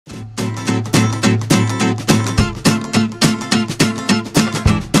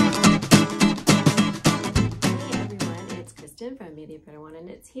Kristen from Maybe a Better One, and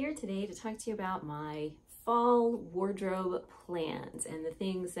it's here today to talk to you about my fall wardrobe plans and the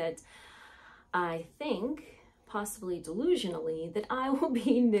things that I think, possibly delusionally, that I will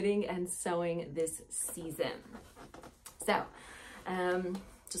be knitting and sewing this season. So,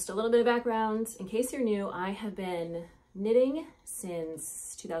 just a little bit of background. In case you're new, I have been knitting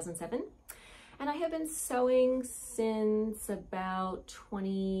since 2007, and I have been sewing since about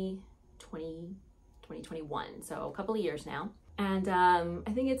 2021, so a couple of years now. And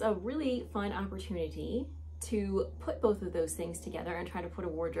I think it's a really fun opportunity to put both of those things together and try to put a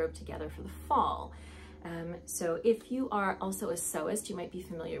wardrobe together for the fall. So if you are also a sewist, you might be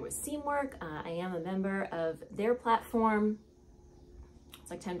familiar with Seamwork. I am a member of their platform.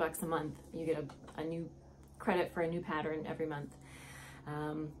 It's like 10 bucks a month. You get a new credit for a new pattern every month.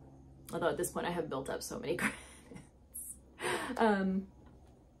 Although at this point I have built up so many credits.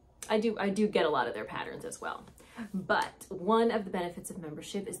 I do get a lot of their patterns as well. But one of the benefits of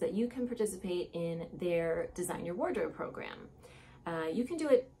membership is that you can participate in their Design Your Wardrobe program. You can do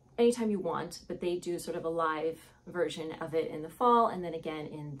it anytime you want, but they do sort of a live version of it in the fall and then again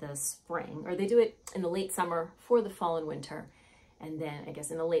in the spring, or they do it in the late summer for the fall and winter, and then I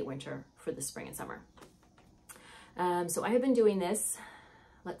guess in the late winter for the spring and summer. So I have been doing this,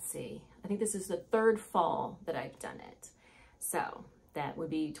 let's see, I think this is the third fall that I've done it. So that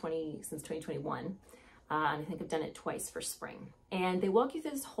would be since 2021. And I think I've done it twice for spring. And they walk you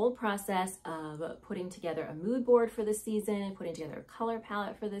through this whole process of putting together a mood board for the season, putting together a color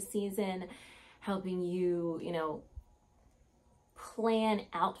palette for the season, helping you, plan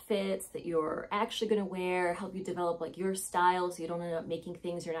outfits that you're actually going to wear, help you develop like your style so you don't end up making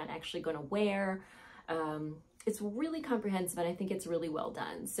things you're not actually going to wear. It's really comprehensive and I think it's really well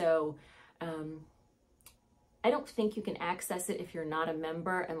done. So I don't think you can access it if you're not a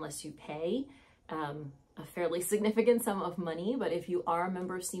member unless you pay a fairly significant sum of money. But if you are a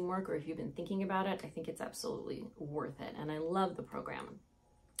member of Seamwork or if you've been thinking about it, I think it's absolutely worth it. And I love the program.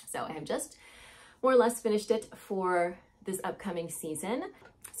 So I have just more or less finished it for this upcoming season.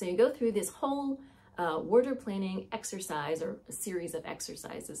 So you go through this whole wardrobe planning exercise, or a series of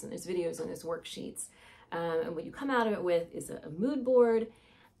exercises, and there's videos and there's worksheets. And what you come out of it with is a mood board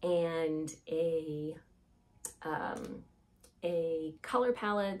and a color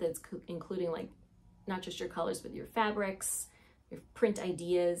palette that's including like not just your colors but your fabrics, your print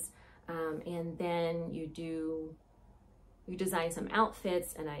ideas, and then you design some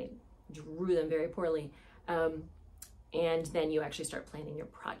outfits, and I drew them very poorly, and then you actually start planning your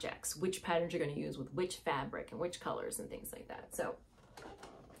projects, which patterns you're going to use with which fabric and which colors and things like that. So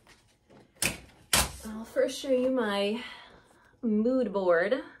I'll first show you my mood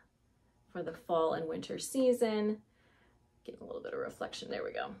board for the fall and winter season. Getting a little bit of reflection, there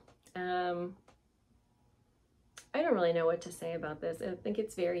we go. I don't really know what to say about this. I think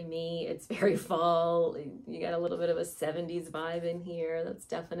it's very me, it's very fall. You got a little bit of a 70s vibe in here, that's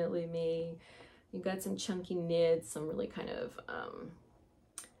definitely me. You've got some chunky knits, some really kind of,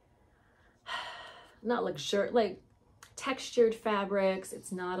 not luxurious, like textured fabrics.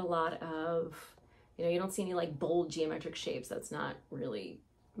 It's not a lot of, you don't see any like bold geometric shapes. That's not really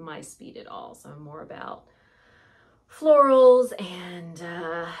my speed at all. So I'm more about florals and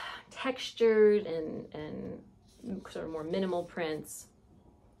textured and sort of more minimal prints.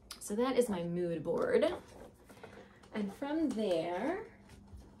 So that is my mood board. And from there,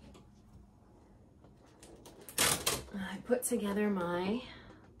 I put together my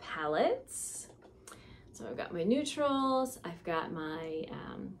palettes. So I've got my neutrals, I've got my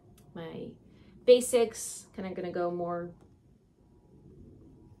my basics, kind of gonna go more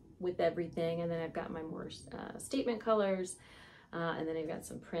with everything, and then I've got my more statement colors, and then I've got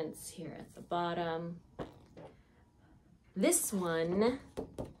some prints here at the bottom. This one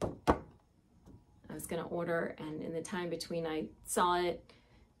I was gonna order, and in the time between I saw it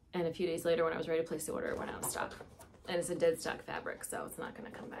and a few days later when I was ready to place the order, it went out of stock. And it's a dead stock fabric, so it's not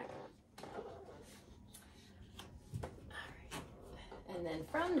gonna come back. And then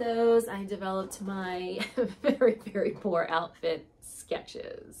from those, I developed my very, very poor outfit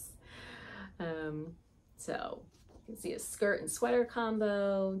sketches. So you can see a skirt and sweater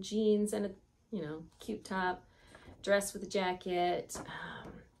combo, jeans and a, cute top, dress with a jacket,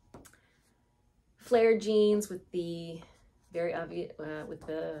 flared jeans with the very obvious, with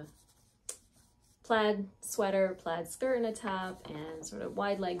the plaid sweater, plaid skirt and a top, and sort of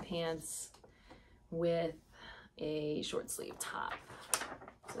wide leg pants with a short sleeve top.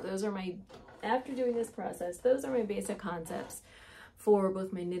 So those are my, after doing this process, those are my basic concepts for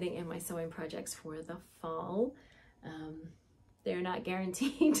both my knitting and my sewing projects for the fall. They're not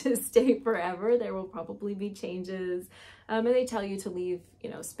guaranteed to stay forever. There will probably be changes. And they tell you to leave,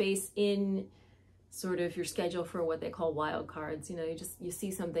 space in sort of your schedule for what they call wild cards. You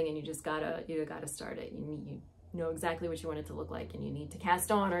see something and you gotta start it. You know exactly what you want it to look like, and you need to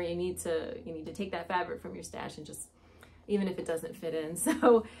cast on, or you need to take that fabric from your stash and just, even if it doesn't fit in.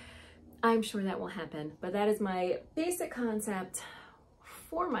 So I'm sure that will happen, but that is my basic concept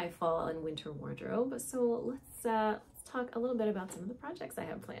for my fall and winter wardrobe. So let's talk a little bit about some of the projects I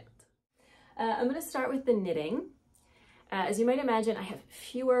have planned. I'm going to start with the knitting. As you might imagine, I have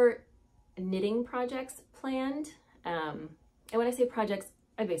fewer knitting projects planned. And when I say projects,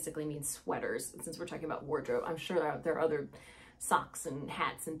 I basically mean sweaters. Since we're talking about wardrobe, I'm sure there are other socks and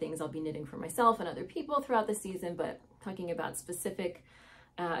hats and things I'll be knitting for myself and other people throughout the season, but talking about specific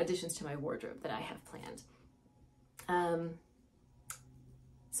additions to my wardrobe that I have planned.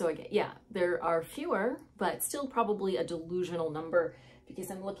 So again, yeah, there are fewer, but still probably a delusional number,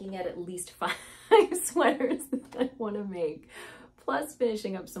 because I'm looking at least 5 sweaters that I want to make, plus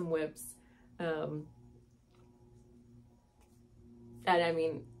finishing up some whips. And I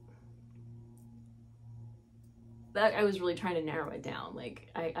mean, that I was really trying to narrow it down. Like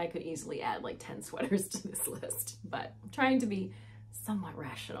I could easily add like 10 sweaters to this list, but I'm trying to be somewhat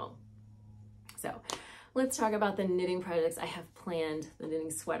rational. So let's talk about the knitting projects I have planned, the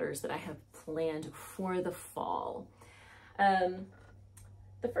knitting sweaters that I have planned for the fall.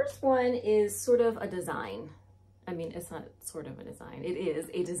 The first one is sort of a design. I mean, it's not sort of a design. It is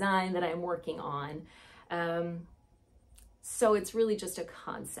a design that I'm working on. So it's really just a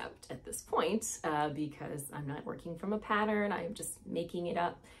concept at this point, because I'm not working from a pattern. I'm just making it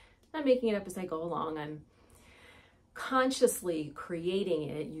up. I'm making it up as I go along. I'm consciously creating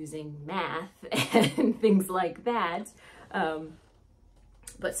it using math and things like that.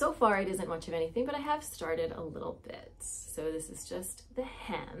 But so far it isn't much of anything, but I have started a little bit. So this is just the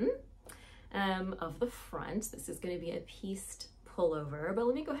hem of the front. This is going to be a pieced pullover, but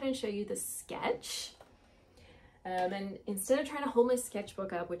let me go ahead and show you the sketch. And instead of trying to hold my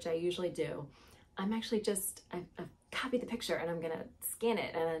sketchbook up, which I usually do, I'm actually I've copied the picture and I'm going to scan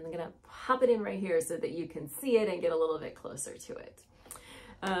it and I'm going to pop it in right here so that you can see it and get a little bit closer to it.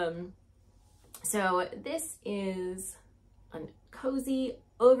 So this is a cozy,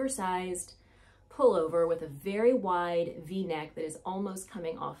 oversized pullover with a very wide V-neck that is almost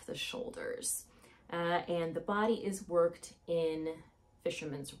coming off the shoulders. And the body is worked in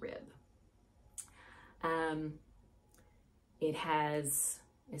fisherman's rib. It has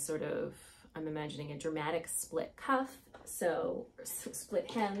a sort of, I'm imagining a dramatic split cuff, so split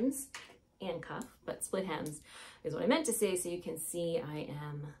hems and cuff, but split hems is what I meant to say. So you can see I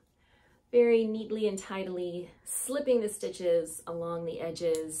am very neatly and tidily slipping the stitches along the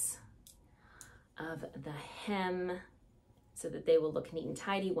edges of the hem so that they will look neat and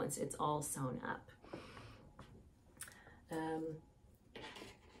tidy once it's all sewn up.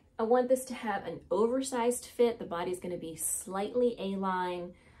 I want this to have an oversized fit. The body's going to be slightly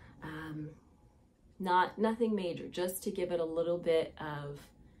A-line, nothing major, just to give it a little bit of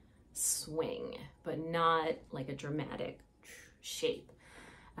swing, but not like a dramatic shape.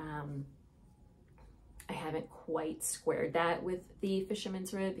 I haven't quite squared that with the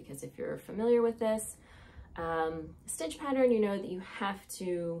fisherman's rib, because if you're familiar with this stitch pattern, you know that you have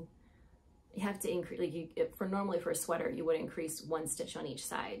to increase, like normally for a sweater, you would increase 1 stitch on each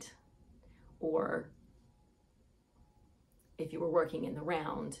side. Or if you were working in the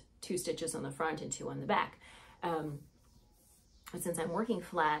round, 2 stitches on the front and 2 on the back. But since I'm working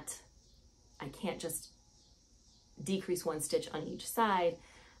flat, I can't just decrease 1 stitch on each side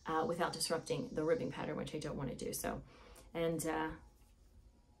without disrupting the ribbing pattern, which I don't want to do. So, and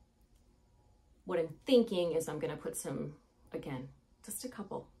what I'm thinking is I'm going to put some, again, just a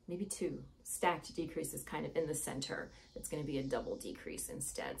couple, maybe 2 stacked decreases kind of in the center. It's going to be a double decrease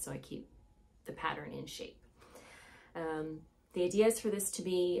instead, so I keep the pattern in shape. The idea is for this to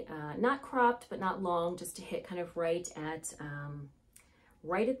be not cropped but not long, just to hit kind of right at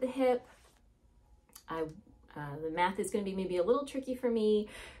the hip. The math is going to be maybe a little tricky for me,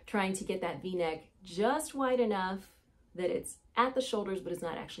 trying to get that V-neck just wide enough that it's at the shoulders but it's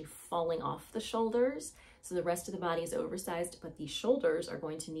not actually falling off the shoulders. So the rest of the body is oversized, but the shoulders are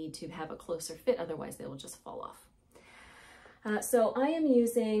going to need to have a closer fit, otherwise they will just fall off. So I am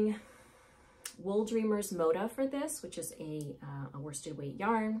using Wool Dreamers Moda for this, which is a worsted weight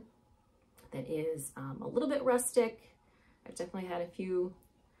yarn that is a little bit rustic. I've definitely had a few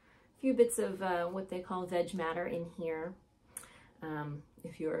bits of what they call veg matter in here.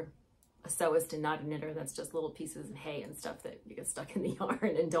 If you're a sewist and not a knitter, that's just little pieces of hay and stuff that you get stuck in the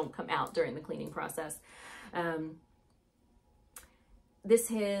yarn and don't come out during the cleaning process.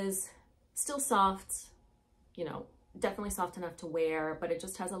 this is still soft, you know, definitely soft enough to wear, but it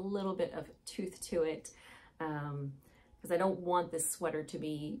just has a little bit of tooth to it, because I don't want this sweater to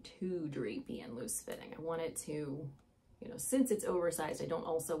be too drapey and loose fitting. I want it to, you know, since it's oversized, I don't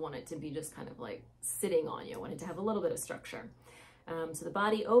also want it to be just kind of like sitting on you. I want it to have a little bit of structure. So the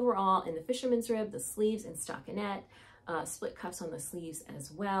body overall in the fisherman's rib, the sleeves in stockinette, split cuffs on the sleeves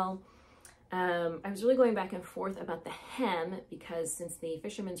as well. I was really going back and forth about the hem because since the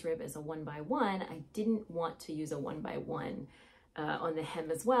fisherman's rib is a 1x1, I didn't want to use a 1x1 on the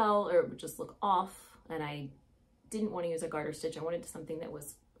hem as well, or it would just look off, and I didn't want to use a garter stitch. I wanted something that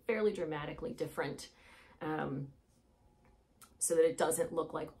was fairly dramatically different, so that it doesn't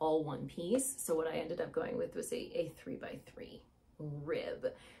look like all one piece. So what I ended up going with was a 3x3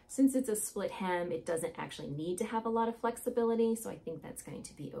 rib. Since it's a split hem, it doesn't actually need to have a lot of flexibility, so I think that's going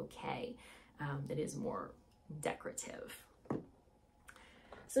to be okay. It is more decorative.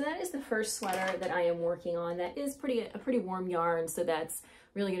 So that is the first sweater that I am working on. That is a pretty warm yarn, so that's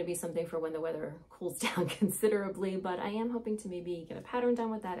really going to be something for when the weather cools down considerably, but I am hoping to maybe get a pattern done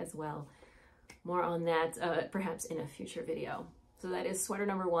with that as well. More on that perhaps in a future video. So that is sweater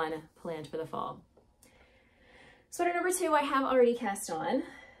number 1 planned for the fall. Sweater number 2 I have already cast on.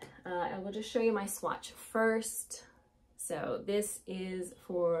 I will just show you my swatch first. So this is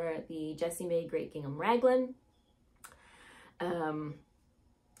for the Jessie Made Great Gingham Raglan.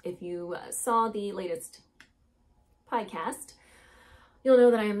 If you saw the latest podcast, you'll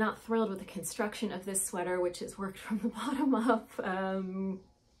know that I am not thrilled with the construction of this sweater, which is worked from the bottom up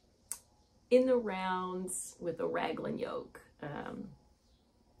in the rounds with a raglan yoke. I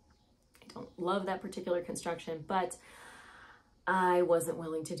don't love that particular construction, but I wasn't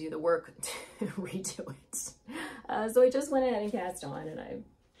willing to do the work to redo it. So I just went ahead and cast on, and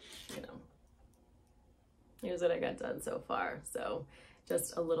you know, here's what I got done so far. So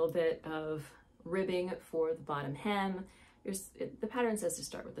just a little bit of ribbing for the bottom hem. The pattern says to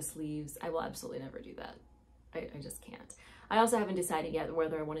start with the sleeves. I will absolutely never do that. I just can't. I also haven't decided yet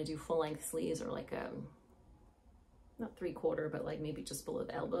whether I want to do full length sleeves or like not 3/4, but like maybe just below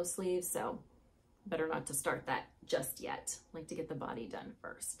the elbow sleeves. So better not to start that just yet. I like to get the body done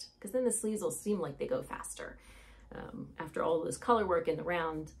first, because then the sleeves will seem like they go faster. After all this color work in the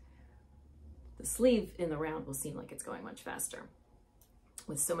round, the sleeve in the round will seem like it's going much faster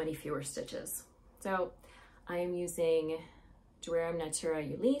with so many fewer stitches. So I am using Durarium Natura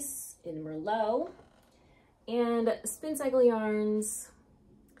Ulisse in Merlot and Spin Cycle yarns,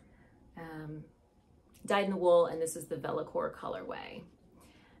 dyed in the wool, and this is the Velocore colorway.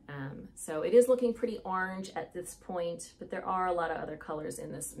 So it is looking pretty orange at this point, but there are a lot of other colors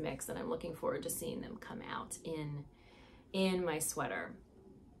in this mix, and I'm looking forward to seeing them come out in my sweater.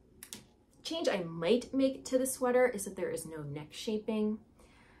 Change I might make to the sweater is that there is no neck shaping,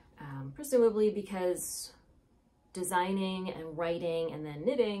 presumably because designing and writing and then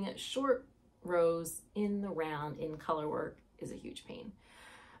knitting short rows in the round in color work is a huge pain.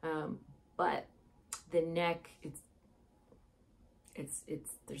 But the neck,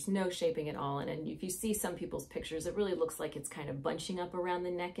 there's no shaping at all. And if you see some people's pictures, it really looks like it's kind of bunching up around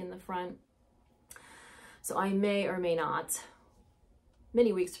the neck in the front. So I may or may not,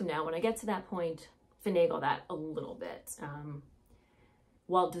 many weeks from now, when I get to that point, finagle that a little bit.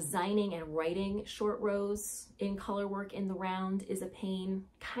 While designing and writing short rows in color work in the round is a pain,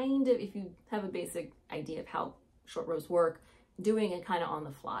 kind of, if you have a basic idea of how short rows work, doing it kind of on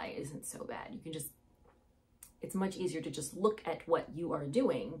the fly isn't so bad. You can just, it's much easier to just look at what you are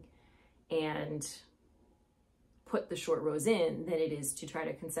doing and put the short rows in than it is to try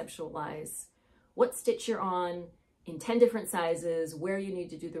to conceptualize what stitch you're on in 10 different sizes, where you need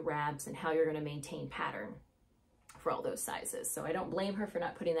to do the wraps, and how you're going to maintain pattern for all those sizes. So I don't blame her for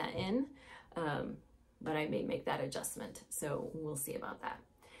not putting that in, but I may make that adjustment. So we'll see about that.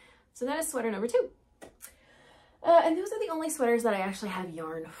 So that is sweater number 2. And those are the only sweaters that I actually have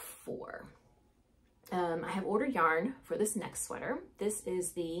yarn for. I have ordered yarn for this next sweater. This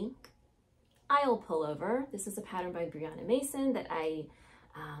is the Isle pullover. This is a pattern by Brianna Mason that I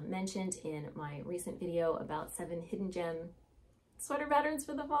mentioned in my recent video about 7 hidden gem sweater patterns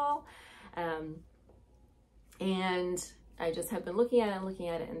for the fall. And I just have been looking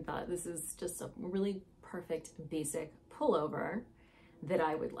at it and thought this is just a really perfect basic pullover that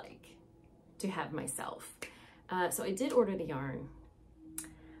I would like to have myself. So I did order the yarn.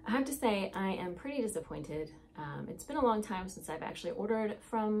 I have to say I am pretty disappointed. It's been a long time since I've actually ordered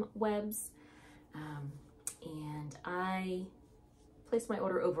from Webs, and I placed my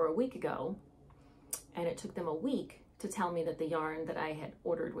order over a week ago, and it took them a week to tell me that the yarn that I had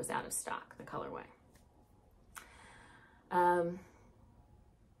ordered was out of stock, the colorway.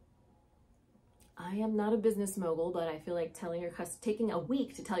 I am not a business mogul, but I feel like taking a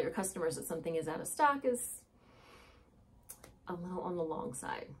week to tell your customers that something is out of stock is a little on the long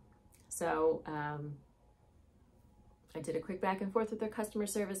side. So I did a quick back and forth with their customer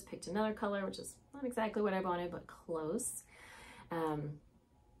service, picked another color, which is not exactly what I wanted, but close. And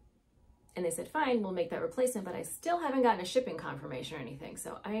they said, fine, we'll make that replacement, but I still haven't gotten a shipping confirmation or anything.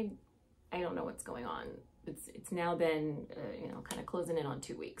 So I don't know what's going on. It's now been, you know, kind of closing in on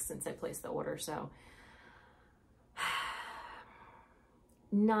 2 weeks since I placed the order. So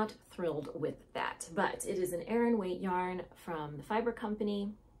not thrilled with that, but it is an Aran weight yarn from the Fiber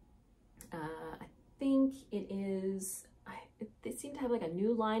Company. I think it is, they seem to have like a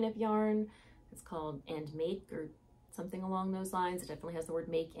new line of yarn. It's called And Make or something along those lines. It definitely has the word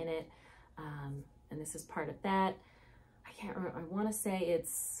make in it. And this is part of that. I can't remember, I want to say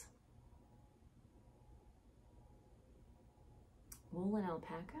it's wool and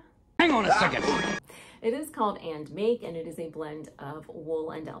alpaca. Hang on a second. It is called And Make, and it is a blend of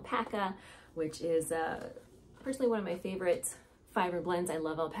wool and alpaca, which is personally one of my favorite fiber blends. I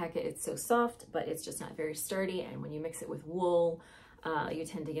love alpaca. It's so soft, but it's just not very sturdy. And when you mix it with wool, you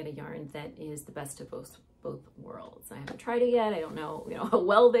tend to get a yarn that is the best of both worlds. I haven't tried it yet. I don't know, how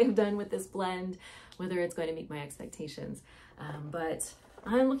well they've done with this blend, whether it's going to meet my expectations. But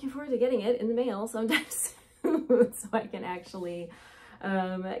I'm looking forward to getting it in the mail sometime soon so I can actually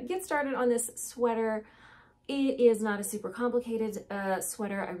get started on this sweater. It is not a super complicated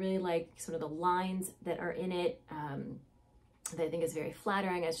sweater. I really like sort of the lines that are in it. That I think is very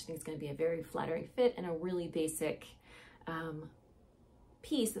flattering. I just think it's going to be a very flattering fit and a really basic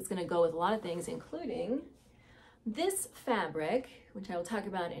piece that's going to go with a lot of things, including this fabric, which I will talk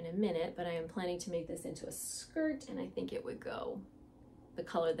about in a minute, but I am planning to make this into a skirt, and I think it would go, the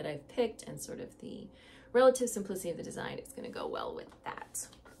color that I've picked and sort of the relative simplicity of the design, it's going to go well with that.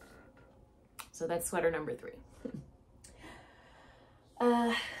 So that's sweater number 3.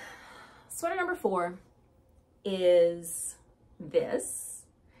 Sweater number 4 is this.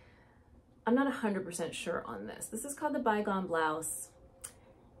 I'm not 100% sure on this. This is called the Bygone Blouse.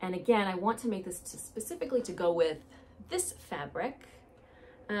 And again, I want to make this specifically to go with this fabric.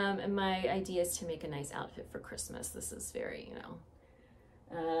 And my idea is to make a nice outfit for Christmas. This is very,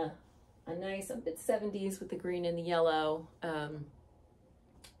 a nice, a bit 70s with the green and the yellow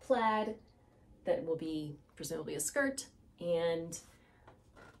plaid that will be presumably a skirt. And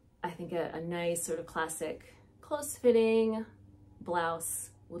I think a nice sort of classic close-fitting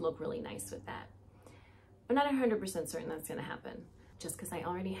blouse would look really nice with that. I'm not 100% certain that's going to happen, just because I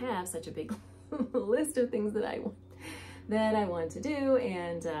already have such a big list of things that I want to do,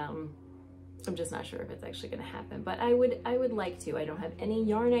 and I'm just not sure if it's actually going to happen. But I would like to. I don't have any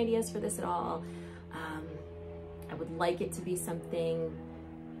yarn ideas for this at all. I would like it to be something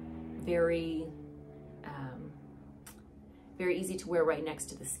very very easy to wear right next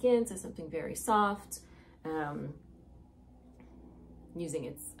to the skin, so something very soft.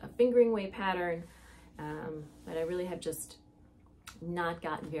 Using a fingering weight pattern, but I really have just not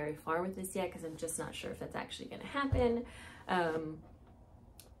gotten very far with this yet because I'm just not sure if that's actually going to happen.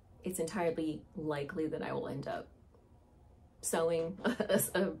 It's entirely likely that I will end up sewing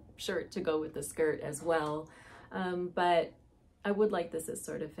a shirt to go with the skirt as well, but I would like this as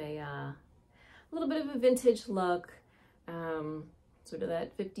sort of a little bit of a vintage look, sort of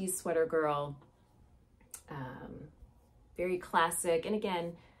that 50s sweater girl, very classic, and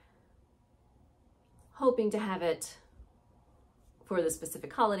again, hoping to have it for the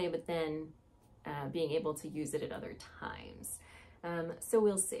specific holiday, but then being able to use it at other times. So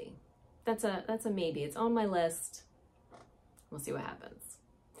we'll see. That's a maybe. It's on my list. We'll see what happens.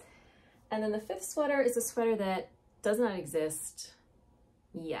 And then the 5th sweater is a sweater that does not exist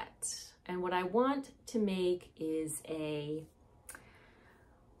yet. And what I want to make is a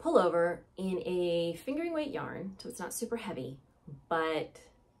pullover in a fingering weight yarn, so it's not super heavy, but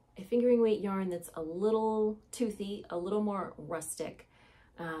a fingering weight yarn that's a little toothy, a little more rustic,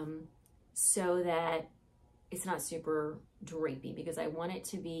 so that it's not super drapey, because I want it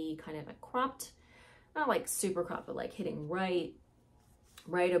to be kind of a cropped, not like super cropped, but like hitting right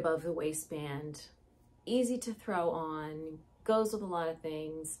above the waistband, easy to throw on, goes with a lot of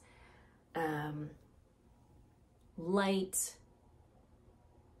things, light,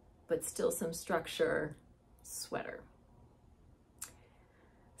 but still some structure sweater.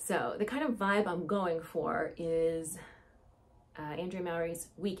 So the kind of vibe I'm going for is Andrea Mowry's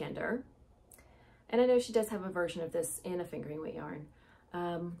Weekender. And I know she does have a version of this in a fingering weight yarn.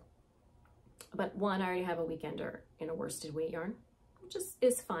 But one, I already have a Weekender in a worsted weight yarn, which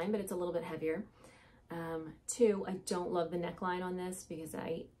is fine, but it's a little bit heavier. Two, I don't love the neckline on this because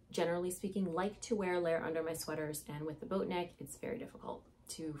I generally speaking, like to wear a layer under my sweaters, and with the boat neck, it's very difficult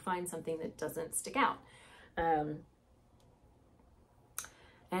to find something that doesn't stick out.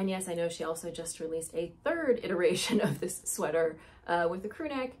 And yes, I know she also just released a third iteration of this sweater with the crew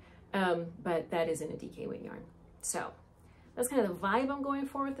neck, but that is in a DK weight yarn. So that's kind of the vibe I'm going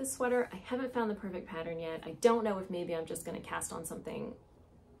for with this sweater. I haven't found the perfect pattern yet. I don't know if maybe I'm just going to cast on something,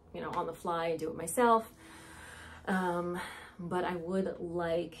 you know, on the fly and do it myself. But I would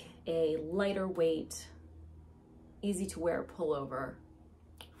like a lighter weight, easy to wear pullover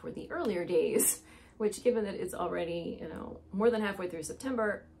for the earlier days, which, given that it's already, you know, more than halfway through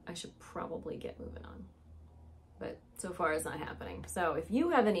September, I should probably get moving on. But so far it's not happening. So if you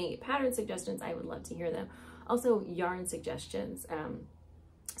have any pattern suggestions, I would love to hear them. Also yarn suggestions.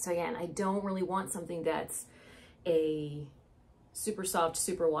 So again, I don't really want something that's a super soft,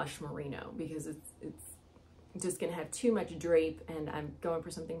 super wash merino, because it's just gonna have too much drape, and I'm going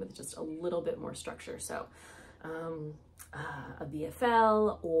for something with just a little bit more structure. So a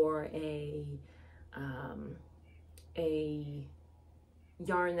BFL or a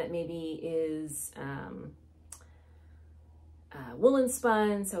yarn that maybe is woolen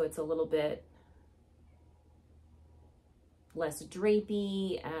spun, so it's a little bit less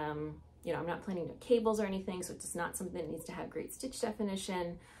drapey. You know, I'm not planning no cables or anything, so it's just not something that needs to have great stitch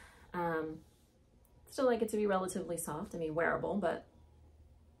definition. Still like it to be relatively soft. I mean, wearable, but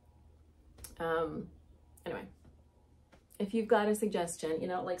anyway, if you've got a suggestion, you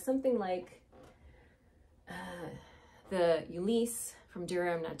know, like something like the Ulisse from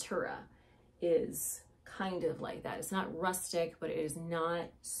Durham Natura is kind of like that. It's not rustic, but it is not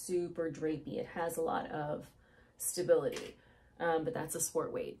super drapey. It has a lot of stability, but that's a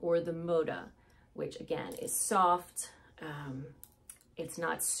sport weight. Or the Moda, which again is soft. It's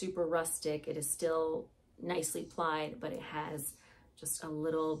not super rustic. It is still nicely plied, but it has just a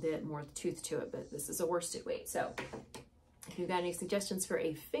little bit more tooth to it, but this is a worsted weight. So if you've got any suggestions for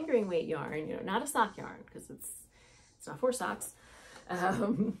a fingering weight yarn, you know, not a sock yarn, because it's not for socks.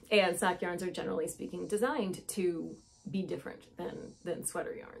 And sock yarns are, generally speaking, designed to be different than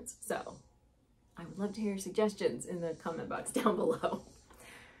sweater yarns. So I would love to hear your suggestions in the comment box down below.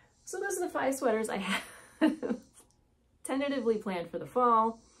 So those are the 5 sweaters I have tentatively planned for the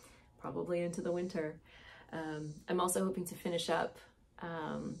fall, probably into the winter. I'm also hoping to finish up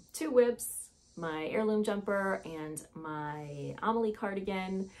 2 whips, my heirloom jumper and my Amelie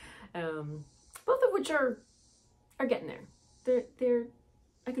cardigan, both of which are getting there.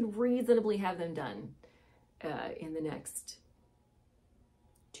 I could reasonably have them done in the next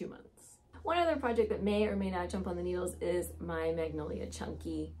 2 months. One other project that may or may not jump on the needles is my Magnolia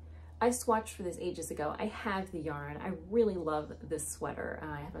Chunky. I swatched for this ages ago. I have the yarn. I really love this sweater.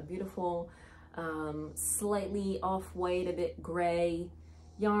 I have a beautiful, slightly off-white, a bit gray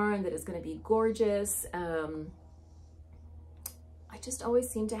yarn that is going to be gorgeous. I just always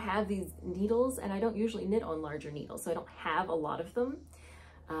seem to have these needles, and I don't usually knit on larger needles, so I don't have a lot of them.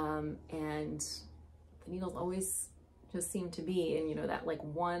 And the needles always just seem to be in, you know, that like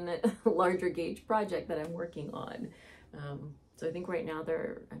one larger gauge project that I'm working on. So I think right now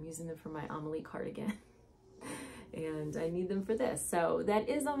I'm using them for my Amelie cardigan and I need them for this. So that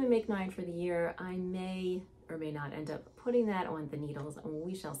is on my Make 9 for the year. I may or may not end up putting that on the needles, and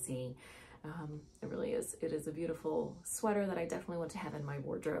we shall see. It really is. It is a beautiful sweater that I definitely want to have in my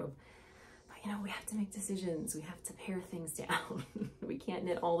wardrobe. But you know, we have to make decisions. We have to pare things down. We can't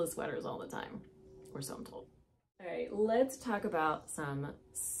knit all the sweaters all the time, or so I'm told. All right, let's talk about some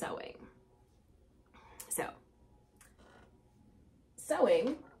sewing. So,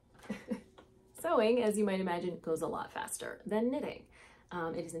 sewing, as you might imagine, goes a lot faster than knitting.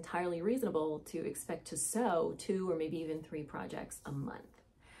 It is entirely reasonable to expect to sew 2 or maybe even 3 projects a month.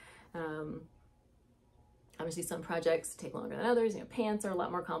 Obviously some projects take longer than others. You know, pants are a lot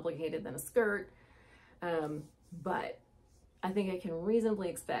more complicated than a skirt. But I think I can reasonably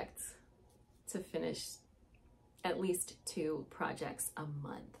expect to finish at least 2 projects a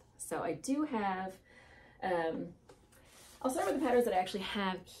month. So I do have, I'll start with the patterns that I actually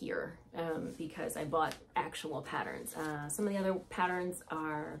have here, because I bought actual patterns. Some of the other patterns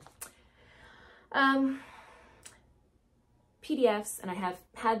are PDFs, and I have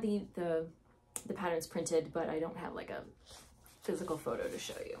had the patterns printed, but I don't have like a physical photo to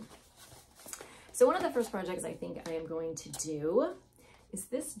show you. So one of the first projects I think I am going to do is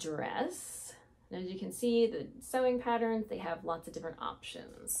this dress. And as you can see, the sewing patterns, they have lots of different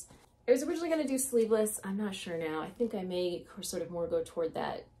options. I was originally going to do sleeveless. I'm not sure now. I think I may sort of more go toward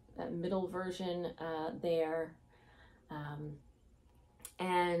that middle version there.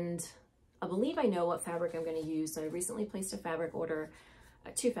 And I believe I know what fabric I'm going to use. So I recently placed a fabric order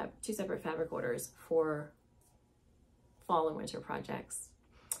two separate fabric orders for fall and winter projects.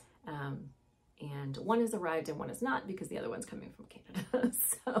 And one has arrived and one has not because the other one's coming from Canada.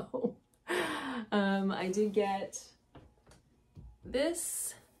 So I did get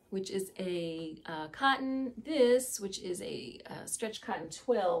this, which is a cotton, this, which is a stretch cotton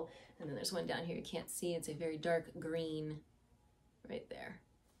twill, and then there's one down here you can't see. It's a very dark green right there.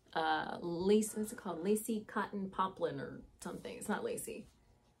 Lace, what's it called? Lacy cotton poplin or something. It's not lacy.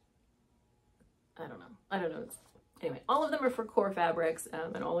 I don't know. Anyway, all of them are for core fabrics,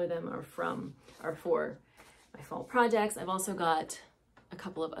 and all of them are for my fall projects. I've also got a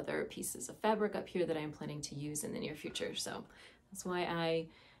couple of other pieces of fabric up here that I'm planning to use in the near future. So that's why I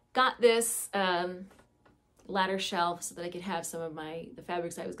got this ladder shelf, so that I could have some of the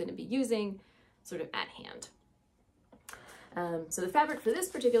fabrics I was going to be using sort of at hand. So the fabric for this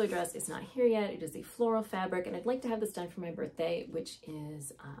particular dress is not here yet. It is a floral fabric, and I'd like to have this done for my birthday, which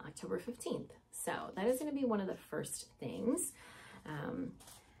is October 15th. So that is going to be one of the first things.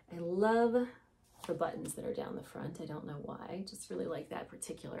 I love the buttons that are down the front. I don't know why, just really like that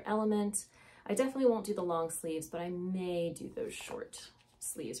particular element. I definitely won't do the long sleeves, but I may do those short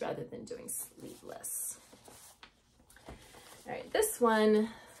sleeves rather than doing sleeveless. All right, this one,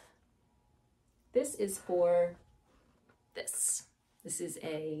 this is for this. This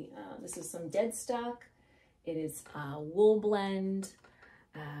is some dead stock. It is a wool blend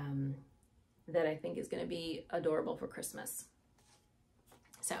that I think is going to be adorable for Christmas.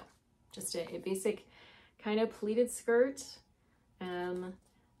 So just a basic kind of pleated skirt. I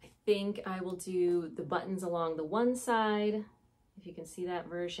think I will do the buttons along the one side, if you can see that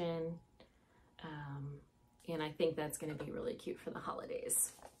version. And I think that's going to be really cute for the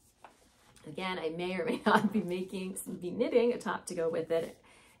holidays. Again, I may or may not be knitting a top to go with it.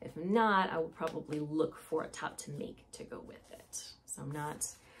 If not, I will probably look for a top to make to go with it. So I'm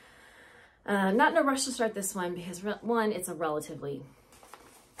not in a rush to start this one because one, it's a relatively,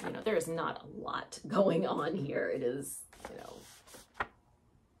 there is not a lot going on here. It is,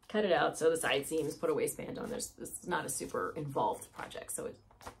 cut it out, sew the side seams, put a waistband on. This is not a super involved project, so it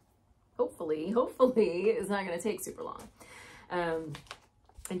hopefully is not going to take super long.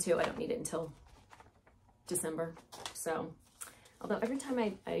 And two, I don't need it until December. So, although every time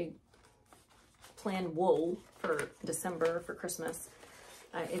I plan wool for December for Christmas,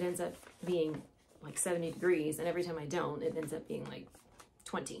 it ends up being like 70 degrees, and every time I don't, it ends up being like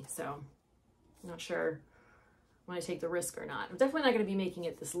 20. So, I'm not sure when I take the risk or not. I'm definitely not going to be making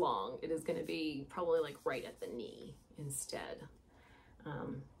it this long. It is going to be probably like right at the knee instead.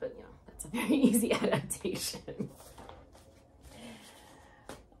 But that's a very easy adaptation.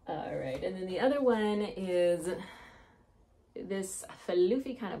 All right, and then the other one is this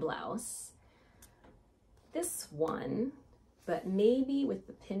floofy kind of blouse. This one, but maybe with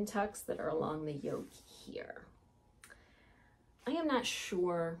the pin tucks that are along the yoke here. I am not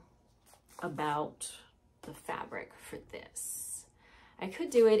sure about the fabric for this. I could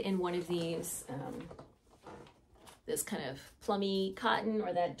do it in one of these, this kind of plummy cotton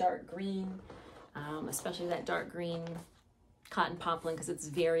or that dark green, especially that dark green cotton poplin because it's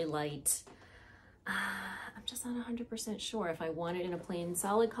very light. I'm just not 100% sure if I want it in a plain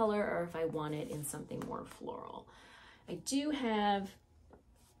solid color or if I want it in something more floral. I do have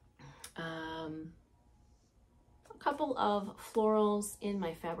a couple of florals in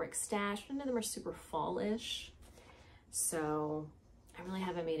my fabric stash. None of them are super fall-ish, so I really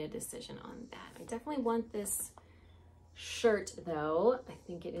haven't made a decision on that. I definitely want this shirt though. I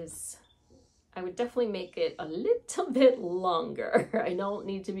think it is, I would definitely make it a little bit longer. I don't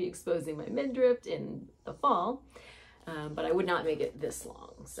need to be exposing my midriff in the fall, but I would not make it this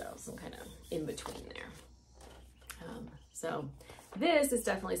long. So some kind of in between there. So this is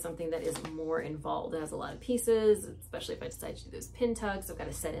definitely something that is more involved. It has a lot of pieces, especially if I decide to do those pin tucks. I've got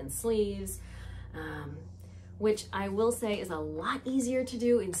to set in sleeves, which I will say is a lot easier to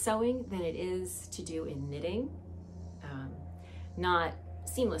do in sewing than it is to do in knitting. Not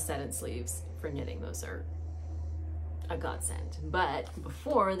seamless set-in sleeves for knitting, those are a godsend. But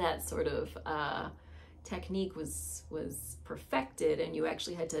before that sort of technique was perfected and you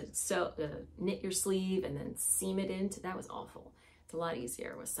actually had to knit your sleeve and then seam it into, that was awful. It's a lot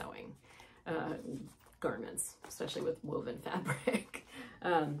easier with sewing garments, especially with woven fabric.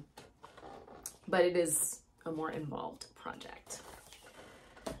 But it is a more involved project.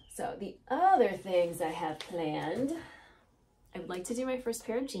 So the other things I have planned, I would like to do my first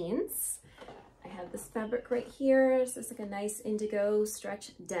pair of jeans. I have this fabric right here. So it's like a nice indigo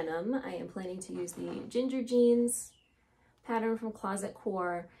stretch denim. I am planning to use the ginger jeans pattern from Closet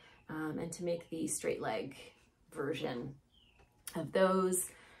Core and to make the straight leg version of those.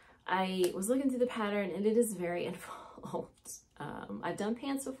 I was looking through the pattern and it is very involved. I've done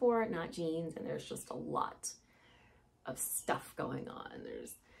pants before, not jeans, and there's just a lot of stuff going on.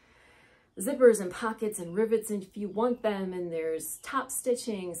 There's zippers and pockets and rivets if you want them, and there's top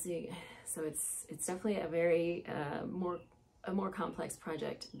stitching. So it's definitely a very more complex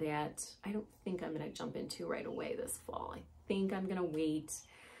project that I don't think I'm going to jump into right away this fall. I think I'm going to wait.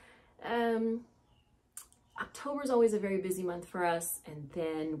 October is always a very busy month for us, and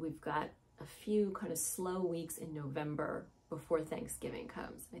then we've got a few kind of slow weeks in November before Thanksgiving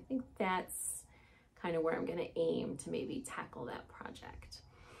comes. I think that's kind of where I'm going to aim to maybe tackle that project.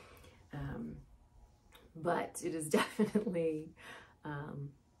 But it is definitely,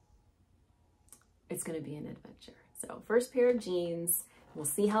 it's going to be an adventure. So first pair of jeans, we'll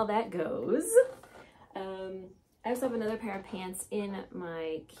see how that goes. I also have another pair of pants in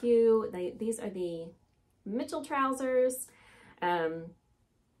my queue. These are the Mitchell trousers.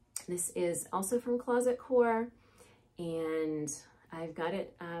 This is also from Closet Core, and I've got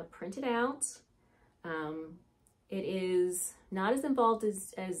it printed out. It is not as involved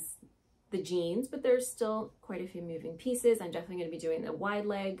as the jeans, but there's still quite a few moving pieces. I'm definitely going to be doing the wide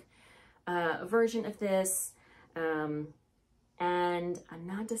leg version of this, and I'm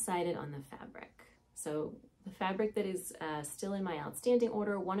not decided on the fabric. So the fabric that is still in my outstanding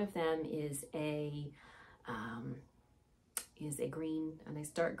order, one of them is a green, a nice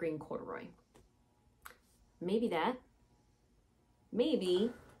dark green corduroy. Maybe that,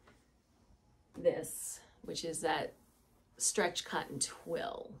 maybe this, which is that stretch cotton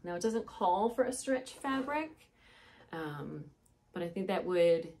twill. Now it doesn't call for a stretch fabric, but I think that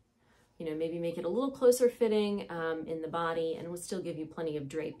would, you know, maybe make it a little closer fitting in the body, and will still give you plenty of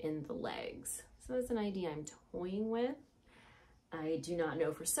drape in the legs. So that's an idea I'm toying with. I do not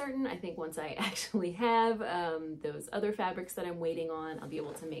know for certain. I think once I actually have those other fabrics that I'm waiting on, I'll be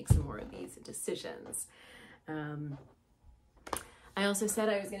able to make some more of these decisions. I also said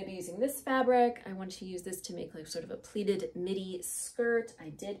I was going to be using this fabric. I wanted to use this to make like sort of a pleated midi skirt. I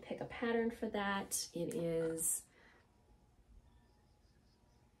did pick a pattern for that. It is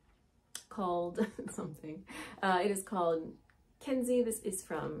called something. It is called Kenzie. This is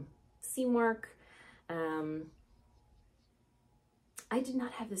from Seamwork. I did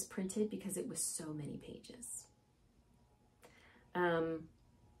not have this printed because it was so many pages.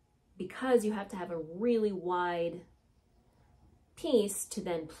 Because you have to have a really wide piece to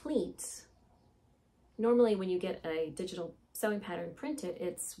then pleat. Normally when you get a digital sewing pattern printed,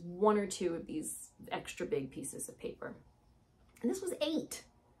 it's one or two of these extra big pieces of paper. And this was 8.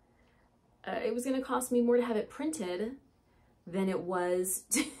 It was going to cost me more to have it printed than it was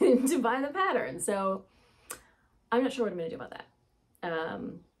to buy the pattern. So I'm not sure what I'm going to do about that.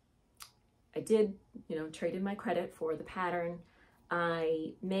 I did, you know, trade in my credit for the pattern.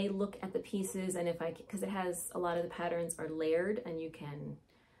 I may look at the pieces, and if I, because it has a lot of the patterns are layered, and you can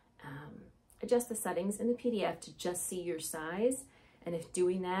adjust the settings in the PDF to just see your size. And if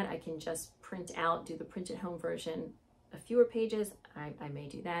doing that, I can just print out, do the printed home version, a fewer pages, I may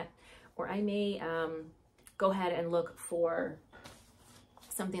do that. Or I may go ahead and look for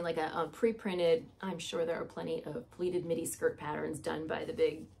something like a pre-printed. I'm sure there are plenty of pleated midi skirt patterns done by the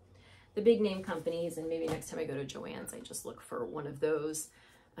big name companies, and maybe next time I go to Joann's, I just look for one of those.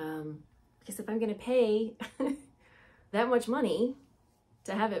 Because if I'm going to pay that much money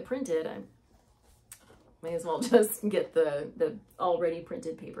to have it printed, I may as well just get the already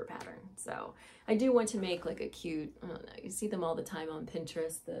printed paper pattern. So I do want to make like a cute, I don't know, you see them all the time on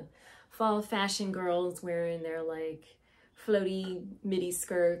Pinterest, the fall fashion girls wearing their like floaty midi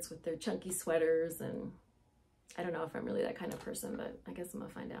skirts with their chunky sweaters, and I don't know if I'm really that kind of person, but I guess I'm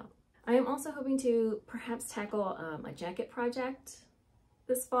gonna find out. I am also hoping to perhaps tackle a jacket project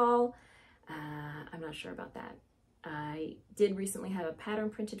this fall. I'm not sure about that. I did recently have a pattern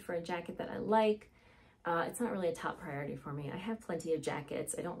printed for a jacket that I like. It's not really a top priority for me. I have plenty of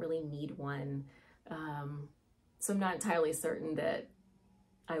jackets. I don't really need one. So I'm not entirely certain that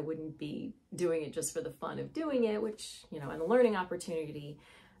I wouldn't be doing it just for the fun of doing it, which, you know, and a learning opportunity.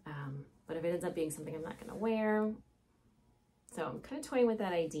 But if it ends up being something I'm not going to wear, so I'm kind of toying with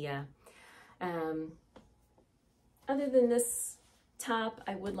that idea. Other than this top,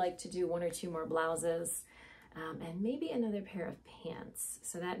 I would like to do 1 or 2 more blouses, and maybe another pair of pants.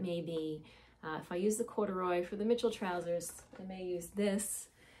 So that may be, if I use the corduroy for the Mitchell trousers, I may use this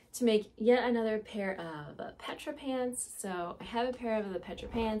to make yet another pair of Petra pants. So I have a pair of the Petra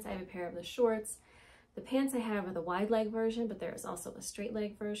pants, I have a pair of the shorts. The pants I have are the wide leg version, but there is also a straight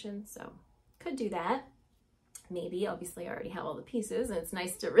leg version, so could do that. maybe. Obviously I already have all the pieces, and it's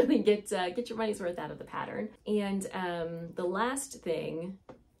nice to really get your money's worth out of the pattern. And the last thing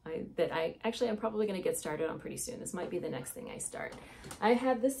I'm probably going to get started on pretty soon. This might be the next thing I start. I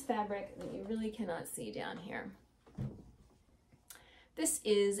have this fabric that you really cannot see down here. This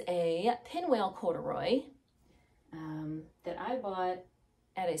is a pinwheel corduroy that I bought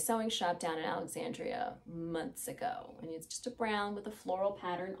at a sewing shop down in Alexandria months ago. And it's just a brown with a floral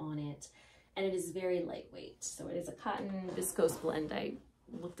pattern on it. And it is very lightweight. So it is a cotton viscose blend. I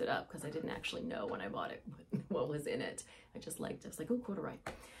looked it up because I didn't actually know when I bought it what was in it. I was like, oh, corduroy.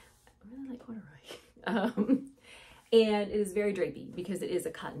 I really like corduroy. And it is very drapey because it is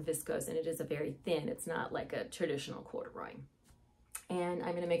a cotton viscose and it is a very thin. It's not like a traditional corduroy. And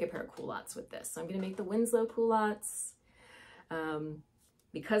I'm going to make a pair of culottes with this. So I'm going to make the Winslow culottes.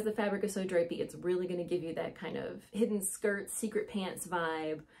 Because the fabric is so drapey, it's really going to give you that kind of hidden skirt, secret pants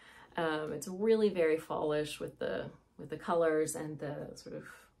vibe. It's really very fallish with the colors and the sort of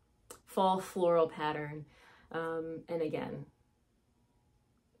fall floral pattern. And again,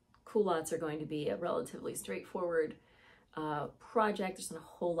 culottes are going to be a relatively straightforward project. There's not a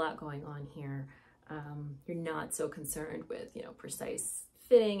whole lot going on here. You're not so concerned with, precise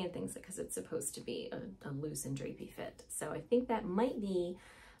fitting and things, because it's supposed to be a loose and drapey fit. So I think that might be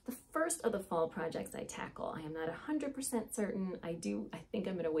the first of the fall projects I tackle. I am not 100% certain. I think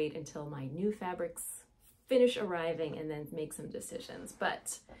I'm going to wait until my new fabrics finish arriving and then make some decisions.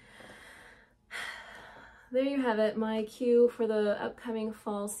 But there you have it, my cue for the upcoming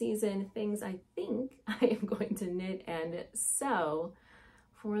fall season, things I think I am going to knit and sew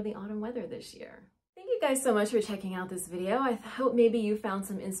for the autumn weather this year. Thank you guys so much for checking out this video. I hope maybe you found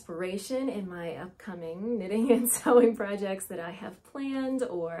some inspiration in my upcoming knitting and sewing projects that I have planned,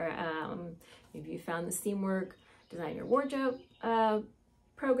 or maybe you found the Seamwork Design Your Wardrobe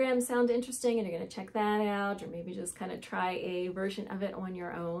program sound interesting and you're going to check that out, or maybe just kind of try a version of it on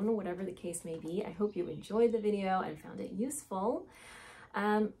your own, whatever the case may be. I hope you enjoyed the video and found it useful.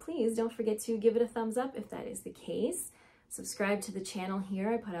 Please don't forget to give it a thumbs up if that is the case. Subscribe to the channel here.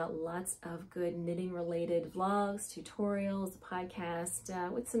 I put out lots of good knitting related vlogs, tutorials,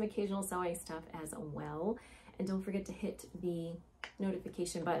 podcast, with some occasional sewing stuff as well. And don't forget to hit the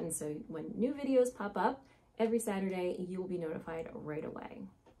notification button so when new videos pop up every Saturday, you will be notified right away.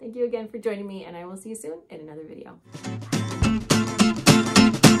 Thank you again for joining me, and I will see you soon in another video.